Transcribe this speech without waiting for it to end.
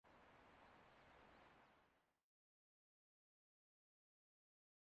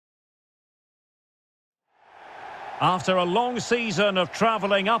After a long season of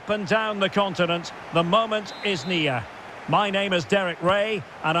travelling up and down the continent, the moment is near. My name is Derek Ray,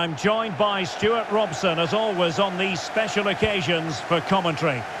 and I'm joined by Stuart Robson, as always, on these special occasions for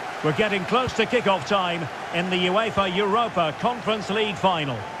commentary. We're getting close to kick-off time in the UEFA Europa Conference League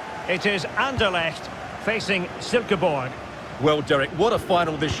final. It is Anderlecht facing Silkeborg. Well, Derek, what a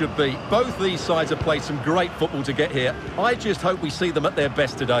final this should be. Both these sides have played some great football to get here. I just hope we see them at their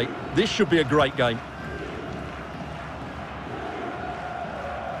best today. This should be a great game.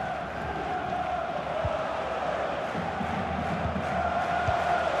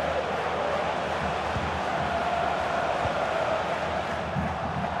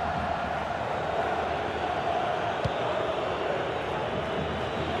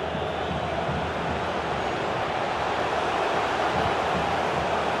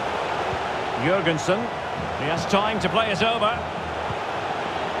 Jurgensen, he has time to play it over.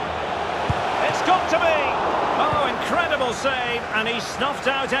 It's got to be! Oh, incredible save, and he snuffed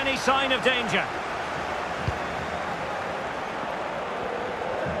out any sign of danger.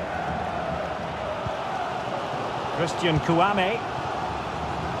 Christian Kouame.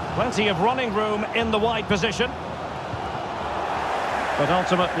 Plenty of running room in the wide position. But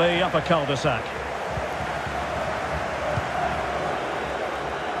ultimately up a cul-de-sac.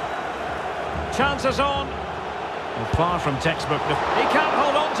 Chances on. Well, far from textbook. He can't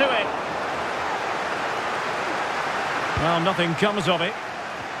hold on to it. Well, nothing comes of it.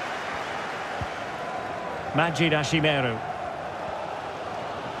 Majid Ashimeru.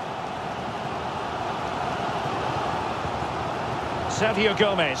 Sergio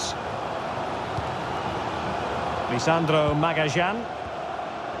Gomez. Lisandro Magajan.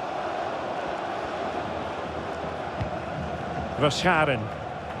 Verscharen.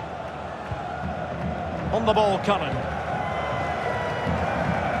 On the ball, Cullen.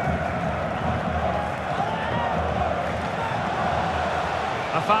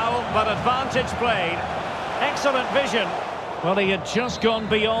 A foul, but advantage played. Excellent vision. Well, he had just gone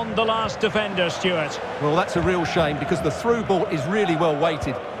beyond the last defender, Stuart. Well, that's a real shame because the through ball is really well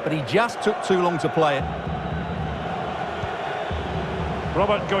weighted, but he just took too long to play it.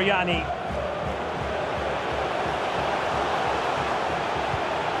 Robert Goyani.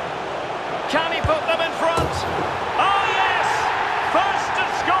 Can he put them in front? Oh, yes! First to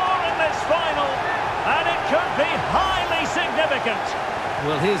score in this final, and it could be highly significant.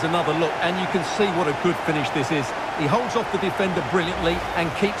 Well, here's another look, and you can see what a good finish this is. He holds off the defender brilliantly and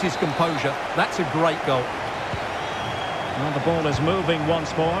keeps his composure. That's a great goal. Well, the ball is moving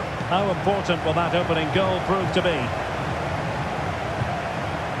once more. How important will that opening goal prove to be?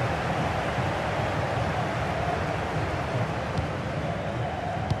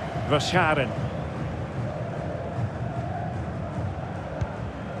 Verscharen.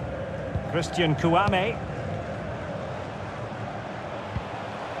 Christian Kouame.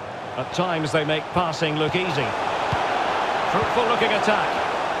 At times they make passing look easy. Fruitful looking attack.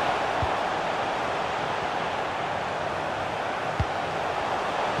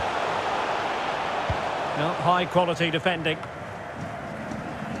 No, high quality defending.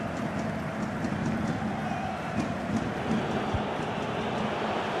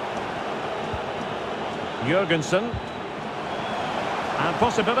 Jurgensen. And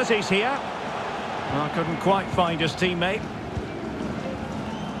possibilities here. Well, couldn't quite find his teammate.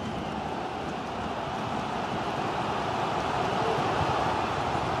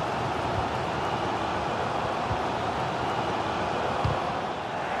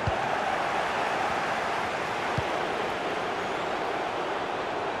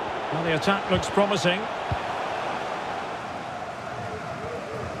 Well, the attack looks promising.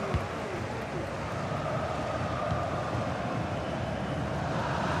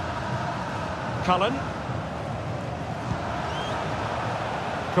 Cullen.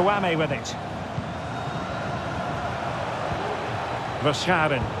 Kouame with it.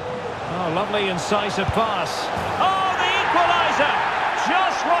 Verscharen. Oh, lovely incisive pass. Oh, the equaliser!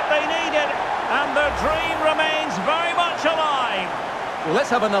 Just what they needed, and their dream remains very much alive. Well, let's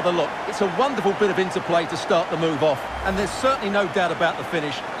have another look. It's a wonderful bit of interplay to start the move off, and there's certainly no doubt about the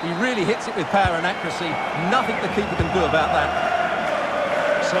finish. He really hits it with power and accuracy. Nothing the keeper can do about that.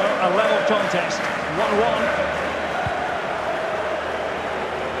 So, a level contest, 1-1.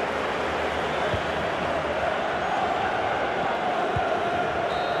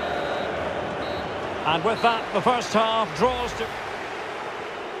 And with that, the first half draws to...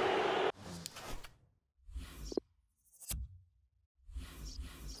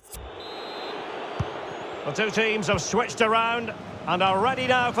 The two teams have switched around and are ready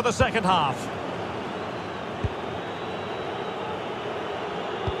now for the second half.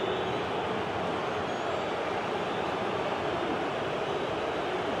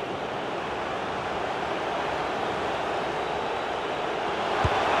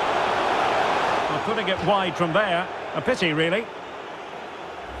 putting it wide from there. A pity, really.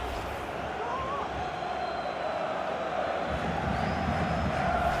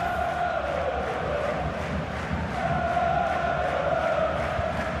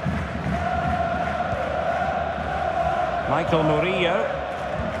 Michael Murillo.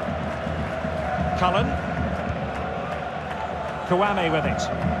 Cullen. Kouame with it.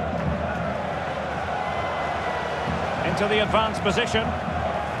 Into the advanced position.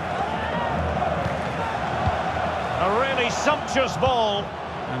 A really sumptuous ball.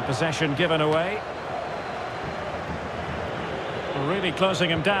 And possession given away. Really closing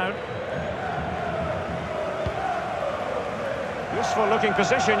him down. Useful looking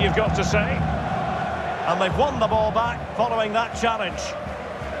position, you've got to say. And they've won the ball back following that challenge.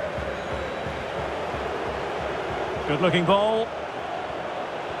 Good looking ball.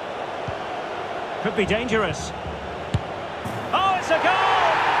 Could be dangerous. Oh, it's a goal!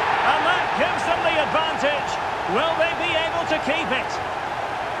 And that gives them the advantage. Will they be able to keep it?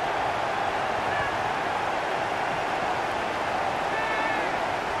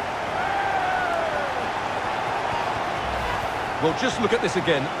 Well, just look at this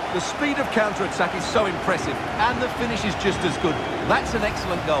again. The speed of counter-attack is so impressive, and the finish is just as good. That's an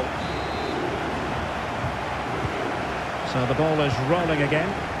excellent goal. So the ball is rolling again.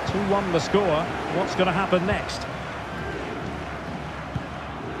 2-1 the score. What's going to happen next?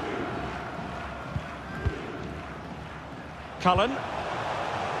 Cullen.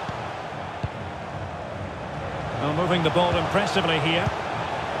 Well, moving the ball impressively here.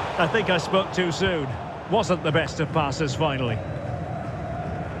 I think I spoke too soon. Wasn't the best of passes finally.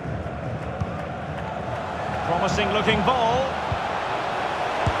 Promising looking ball.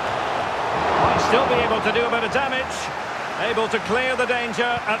 Might still be able to do a bit of damage. Able to clear the danger,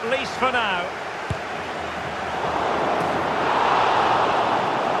 at least for now.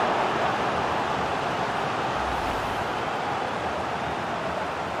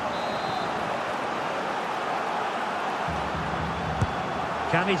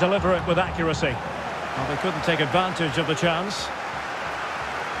 Can he deliver it with accuracy? Well, they couldn't take advantage of the chance.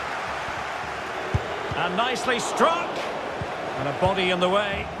 And nicely struck. And a body in the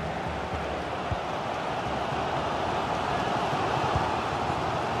way.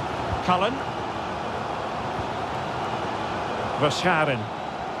 Cullen. Verscharen.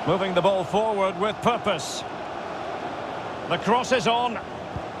 Moving the ball forward with purpose. The cross is on.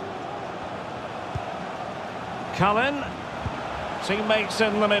 Cullen. Teammates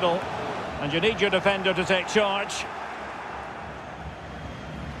in the middle. And you need your defender to take charge.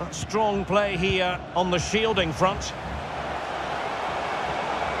 But strong play here on the shielding front.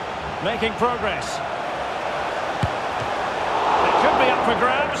 Making progress. It could be up for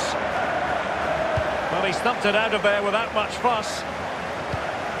grabs. Well, he stumped it out of there without much fuss.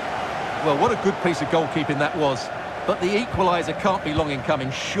 Well, what a good piece of goalkeeping that was. But the equaliser can't be long in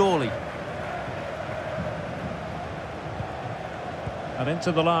coming, surely. And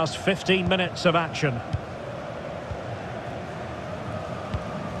into the last 15 minutes of action.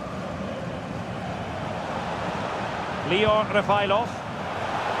 Lior Refailov.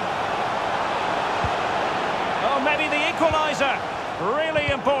 Oh, maybe the equaliser. Really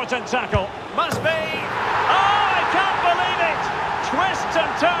important tackle. Must be. Oh, I can't believe it. Twists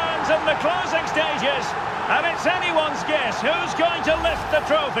and turns in the closing stages. And it's anyone's guess who's going to lift the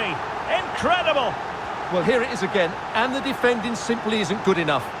trophy. Incredible. Well, here it is again, and the defending simply isn't good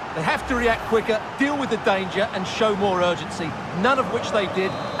enough. They have to react quicker, deal with the danger, and show more urgency, none of which they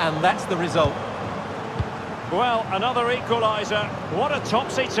did, and that's the result. Well, another equaliser. What a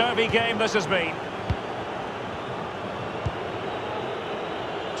topsy-turvy game this has been.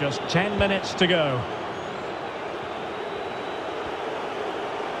 Just 10 minutes to go.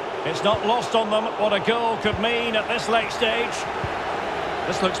 It's not lost on them what a goal could mean at this late stage.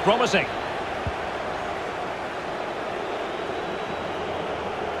 This looks promising.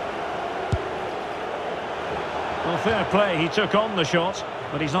 Well, fair play, he took on the shot,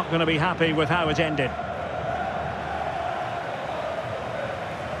 but he's not going to be happy with how it ended.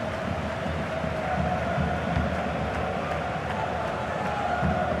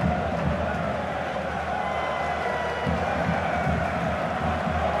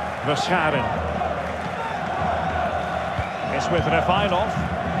 Verscharen. It's with Refailov.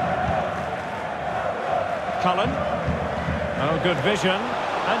 Cullen. Oh, good vision.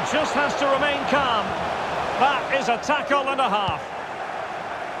 And just has to remain calm. That is a tackle and a half.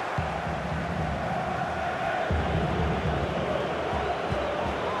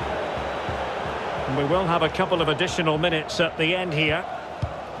 And we will have a couple of additional minutes at the end here.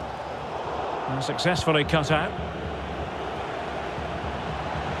 And successfully cut out.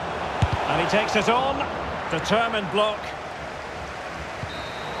 And he takes it on. Determined block.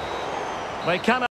 They cannot.